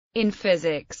In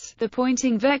physics, the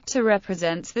Poynting vector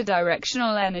represents the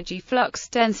directional energy flux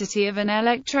density of an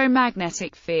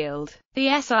electromagnetic field.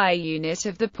 The SI unit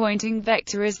of the Poynting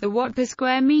vector is the watt per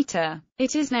square meter.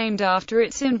 It is named after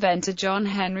its inventor John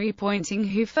Henry Poynting,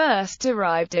 who first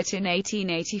derived it in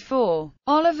 1884.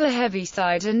 Oliver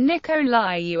Heaviside and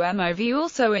Nikolai Umov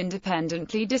also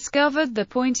independently discovered the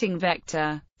Poynting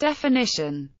vector.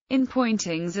 Definition: in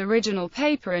Poynting's original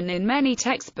paper and in many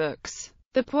textbooks,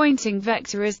 the Poynting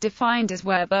vector is defined as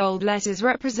where bold letters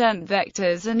represent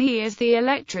vectors and E is the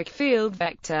electric field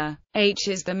vector, H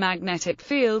is the magnetic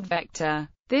field vector.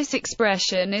 This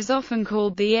expression is often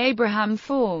called the Abraham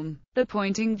form. The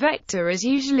Poynting vector is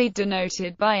usually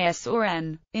denoted by S or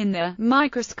N. In the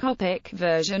microscopic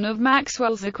version of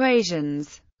Maxwell's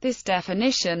equations, this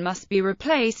definition must be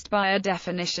replaced by a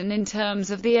definition in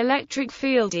terms of the electric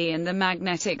field E and the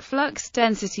magnetic flux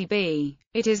density B.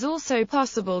 It is also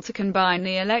possible to combine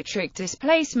the electric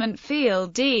displacement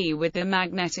field D with the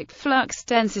magnetic flux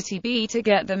density B to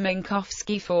get the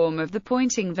Minkowski form of the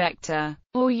Poynting vector,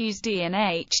 or use D and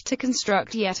H to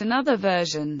construct yet another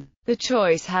version. The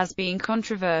choice has been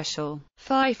controversial.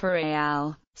 Pfeiffer et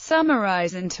al.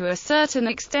 Summarize and to a certain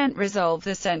extent resolve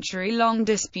the century-long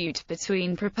dispute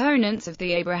between proponents of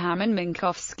the Abraham and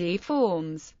Minkowski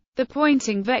forms. The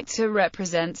Poynting vector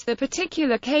represents the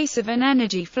particular case of an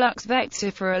energy flux vector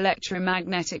for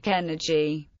electromagnetic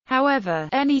energy. However,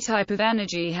 any type of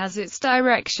energy has its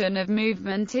direction of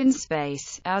movement in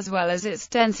space, as well as its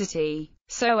density.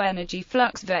 So energy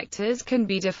flux vectors can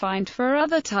be defined for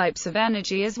other types of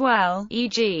energy as well,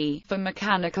 e.g., for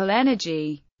mechanical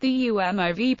energy. The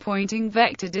UMOV Poynting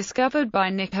vector discovered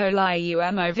by Nikolai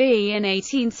Umov in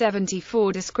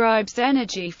 1874 describes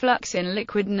energy flux in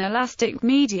liquid and elastic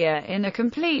media in a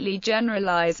completely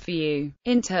generalized view.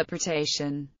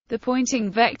 Interpretation: the Poynting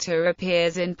vector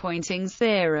appears in Poynting's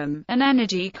theorem, an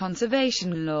energy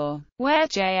conservation law, where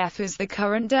Jf is the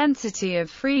current density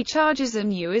of free charges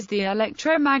and U is the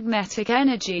electromagnetic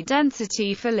energy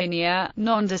density for linear,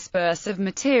 non-dispersive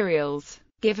materials,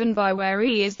 given by where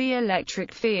E is the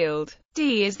electric field,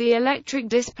 D is the electric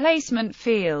displacement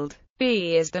field,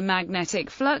 B is the magnetic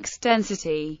flux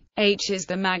density, H is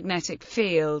the magnetic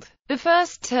field. The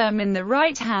first term in the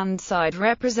right-hand side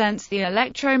represents the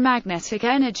electromagnetic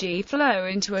energy flow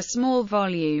into a small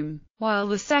volume, while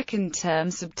the second term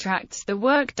subtracts the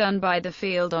work done by the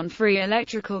field on free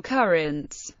electrical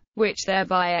currents, which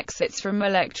thereby exits from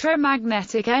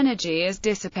electromagnetic energy as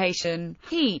dissipation,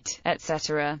 heat,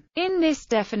 etc. In this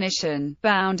definition,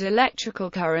 bound electrical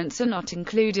currents are not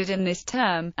included in this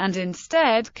term, and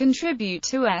instead contribute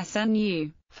to S and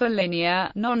U. For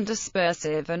linear,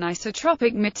 non-dispersive and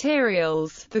isotropic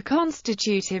materials, the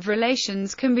constitutive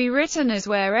relations can be written as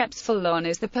where epsilon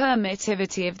is the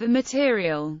permittivity of the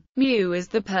material, mu is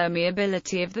the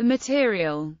permeability of the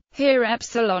material. Here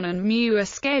epsilon and mu are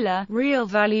scalar,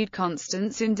 real-valued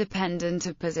constants independent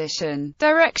of position,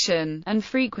 direction, and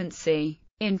frequency.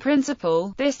 In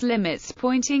principle, this limits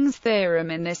Poynting's theorem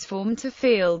in this form to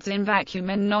fields in vacuum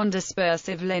and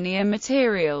non-dispersive linear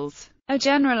materials. A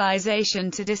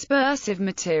generalization to dispersive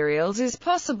materials is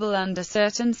possible under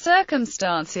certain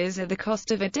circumstances at the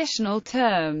cost of additional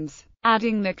terms.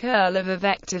 Adding the curl of a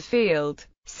vector field.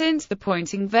 Since the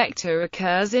Poynting vector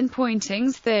occurs in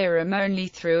Poynting's theorem only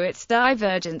through its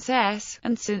divergence S,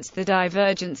 and since the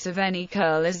divergence of any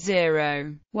curl is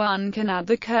zero, one can add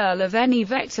the curl of any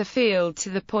vector field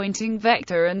to the Poynting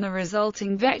vector and the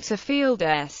resulting vector field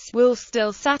S will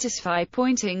still satisfy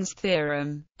Poynting's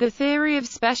theorem. The theory of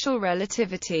special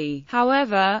relativity,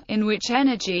 however, in which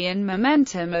energy and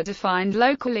momentum are defined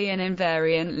locally and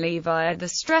invariantly via the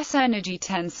stress-energy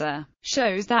tensor,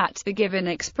 shows that the given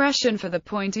expression for the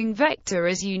Poynting vector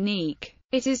is unique.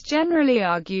 It is generally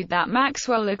argued that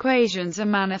Maxwell equations are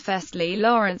manifestly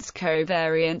Lorentz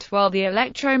covariant, while the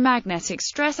electromagnetic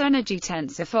stress-energy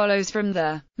tensor follows from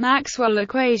the Maxwell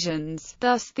equations.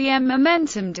 Thus, the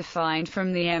momentum defined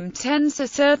from the tensor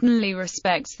certainly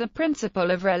respects the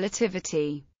principle of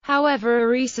relativity. However, a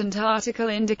recent article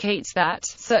indicates that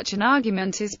such an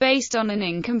argument is based on an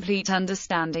incomplete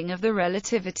understanding of the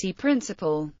relativity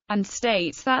principle, and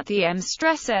states that the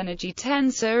stress-energy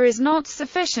tensor is not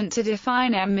sufficient to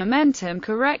define momentum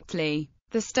correctly.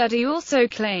 The study also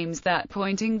claims that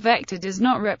Poynting vector does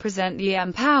not represent the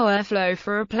power flow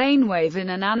for a plane wave in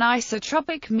an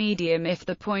anisotropic medium if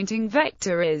the Poynting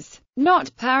vector is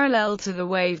not parallel to the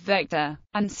wave vector,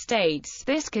 and states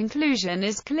this conclusion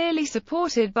is clearly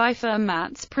supported by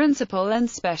Fermat's principle and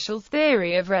special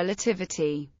theory of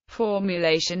relativity.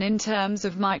 Formulation in terms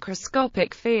of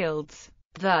microscopic fields.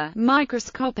 The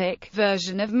microscopic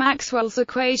version of Maxwell's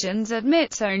equations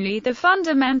admits only the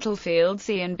fundamental fields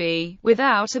E and B,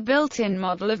 without a built-in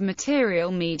model of material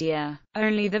media.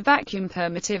 Only the vacuum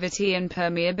permittivity and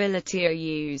permeability are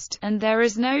used, and there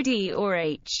is no D or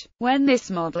H. When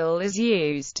this model is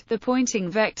used, the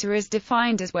Poynting vector is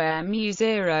defined as where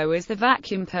mu0 is the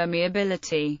vacuum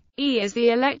permeability, E is the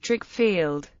electric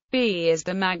field, B is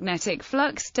the magnetic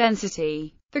flux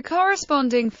density. The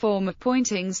corresponding form of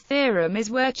Poynting's theorem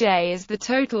is where J is the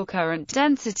total current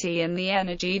density and the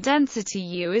energy density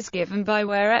U is given by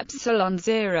where epsilon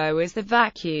 0 is the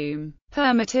vacuum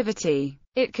permittivity.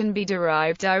 It can be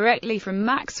derived directly from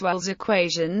Maxwell's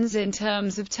equations in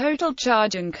terms of total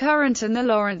charge and current and the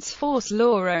Lorentz force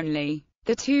law only.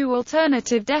 The two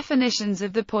alternative definitions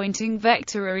of the Poynting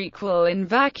vector are equal in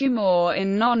vacuum or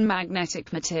in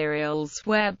non-magnetic materials,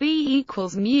 where B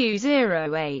equals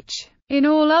mu0 h. In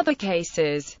all other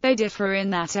cases, they differ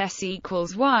in that S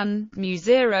equals 1,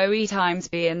 mu0 E times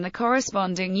B and the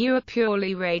corresponding U are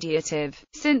purely radiative,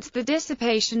 since the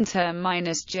dissipation term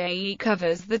minus Je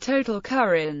covers the total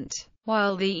current,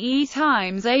 while the E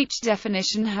times H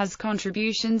definition has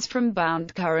contributions from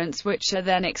bound currents which are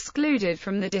then excluded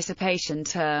from the dissipation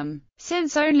term.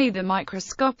 Since only the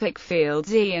microscopic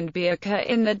fields E and B occur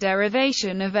in the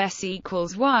derivation of S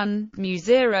equals 1,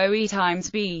 mu0 E times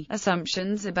B,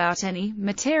 assumptions about any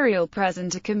material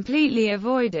present are completely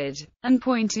avoided, and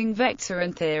Poynting vector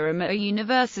and theorem are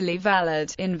universally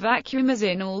valid, in vacuum as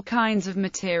in all kinds of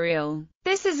material.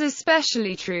 This is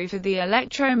especially true for the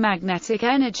electromagnetic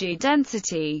energy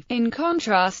density, in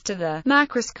contrast to the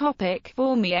macroscopic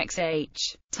form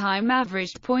EXH,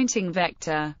 time-averaged Poynting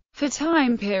vector. For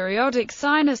time-periodic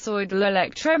sinusoidal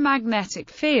electromagnetic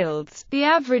fields, the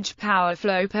average power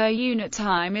flow per unit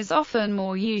time is often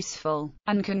more useful,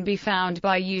 and can be found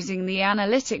by using the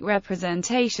analytic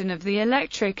representation of the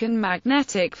electric and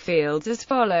magnetic fields as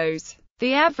follows.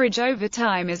 The average over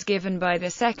time is given by the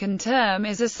second term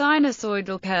is a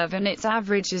sinusoidal curve and its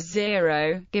average is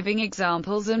 0, giving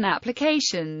examples and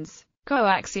applications.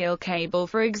 Coaxial cable.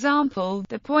 For example,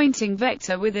 the Poynting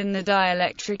vector within the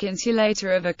dielectric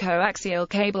insulator of a coaxial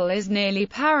cable is nearly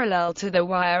parallel to the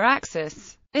wire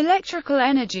axis. Electrical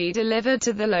energy delivered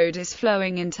to the load is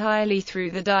flowing entirely through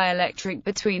the dielectric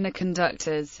between the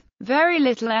conductors. Very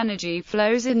little energy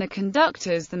flows in the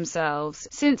conductors themselves,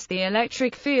 since the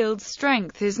electric field's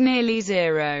strength is nearly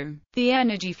zero. The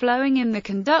energy flowing in the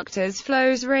conductors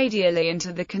flows radially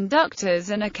into the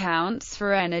conductors and accounts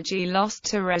for energy lost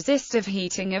to resistive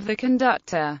heating of the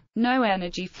conductor. No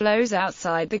energy flows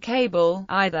outside the cable,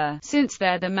 either, since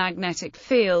there the magnetic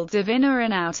fields of inner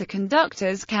and outer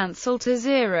conductors cancel to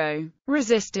zero.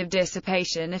 Resistive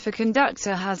dissipation. If a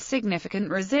conductor has significant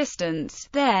resistance,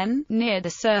 then, near the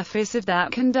surface of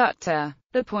that conductor,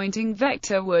 the Poynting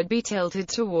vector would be tilted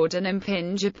toward and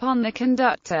impinge upon the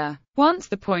conductor. Once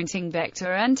the Poynting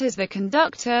vector enters the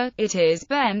conductor, it is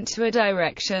bent to a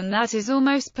direction that is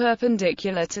almost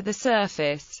perpendicular to the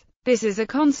surface. This is a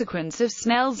consequence of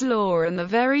Snell's law and the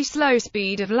very slow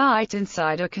speed of light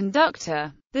inside a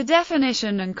conductor. The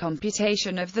definition and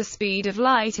computation of the speed of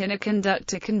light in a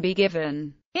conductor can be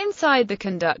given. Inside the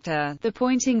conductor, the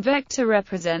Poynting vector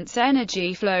represents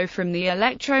energy flow from the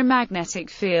electromagnetic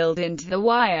field into the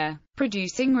wire,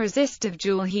 producing resistive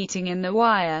Joule heating in the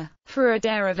wire. For a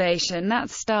derivation that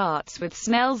starts with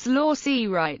Snell's law, see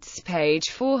Wright's page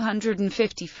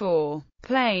 454.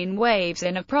 Plane waves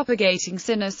in a propagating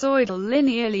sinusoidal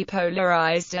linearly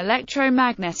polarized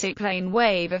electromagnetic plane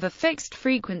wave of a fixed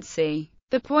frequency.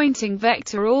 The Poynting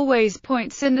vector always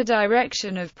points in the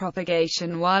direction of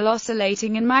propagation while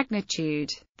oscillating in magnitude.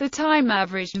 The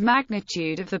time-averaged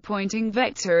magnitude of the Poynting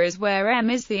vector is where m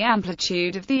is the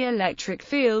amplitude of the electric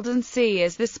field and c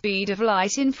is the speed of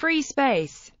light in free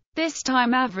space. This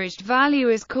time-averaged value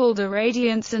is called a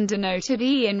radiance and denoted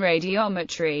E in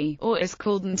radiometry, or is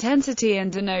called intensity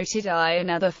and denoted I in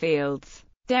other fields.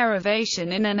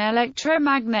 Derivation. In an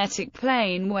electromagnetic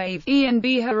plane wave, E and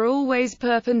B are always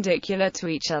perpendicular to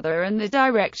each other and the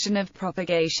direction of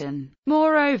propagation.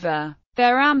 Moreover,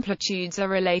 their amplitudes are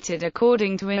related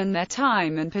according to in their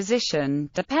time and position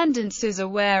dependencies are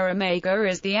where omega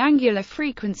is the angular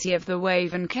frequency of the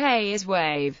wave and k is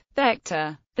wave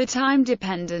vector. The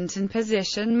time-dependent and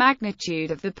position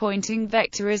magnitude of the Poynting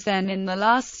vector is then in the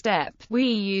last step. We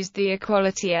used the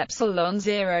equality epsilon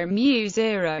 0 mu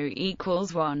 0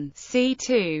 equals 1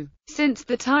 c2. Since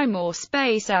the time or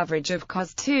space average of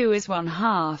cos2 is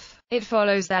 1/2, it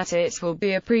follows that it will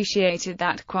be appreciated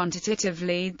that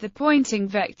quantitatively the Poynting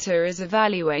vector is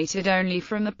evaluated only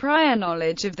from the prior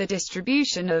knowledge of the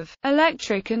distribution of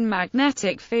electric and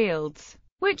magnetic fields.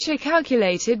 which are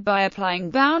calculated by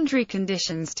applying boundary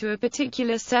conditions to a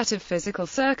particular set of physical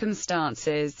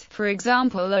circumstances, for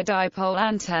example a dipole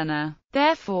antenna.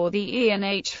 Therefore the E and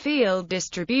H field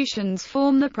distributions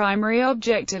form the primary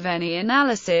object of any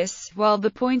analysis, while the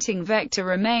Poynting vector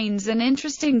remains an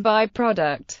interesting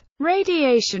byproduct.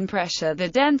 Radiation pressure. The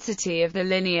density of the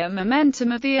linear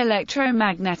momentum of the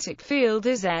electromagnetic field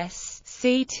is S,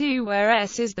 C2, where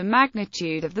S is the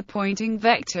magnitude of the Poynting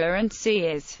vector and C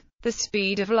is the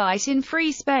speed of light in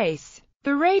free space.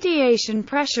 The radiation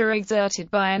pressure exerted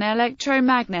by an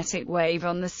electromagnetic wave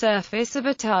on the surface of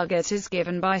a target is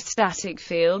given by static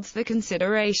fields. The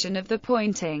consideration of the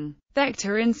Poynting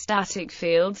vector in static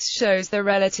fields shows the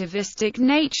relativistic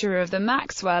nature of the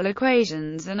Maxwell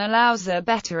equations and allows a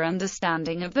better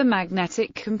understanding of the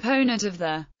magnetic component of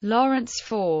the Lorentz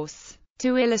force.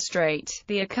 To illustrate,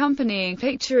 the accompanying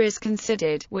picture is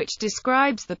considered, which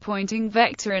describes the Poynting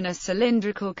vector in a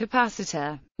cylindrical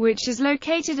capacitor, which is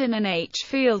located in an H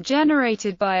field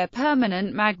generated by a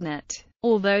permanent magnet.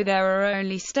 Although there are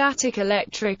only static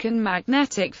electric and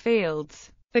magnetic fields,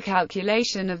 the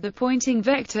calculation of the Poynting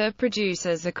vector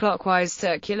produces a clockwise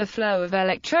circular flow of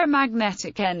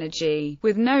electromagnetic energy,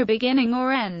 with no beginning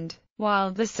or end.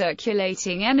 While the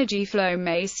circulating energy flow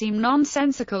may seem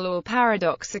nonsensical or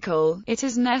paradoxical, it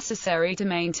is necessary to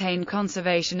maintain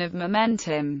conservation of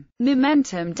momentum.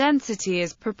 Momentum density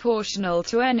is proportional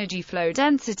to energy flow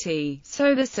density,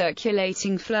 so the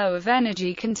circulating flow of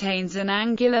energy contains an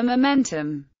angular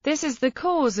momentum. This is the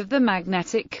cause of the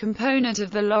magnetic component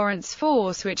of the Lorentz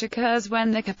force, which occurs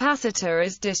when the capacitor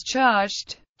is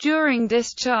discharged. During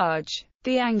discharge,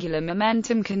 the angular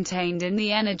momentum contained in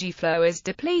the energy flow is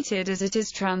depleted as it is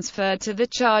transferred to the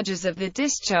charges of the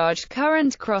discharge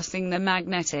current crossing the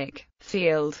magnetic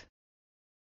field.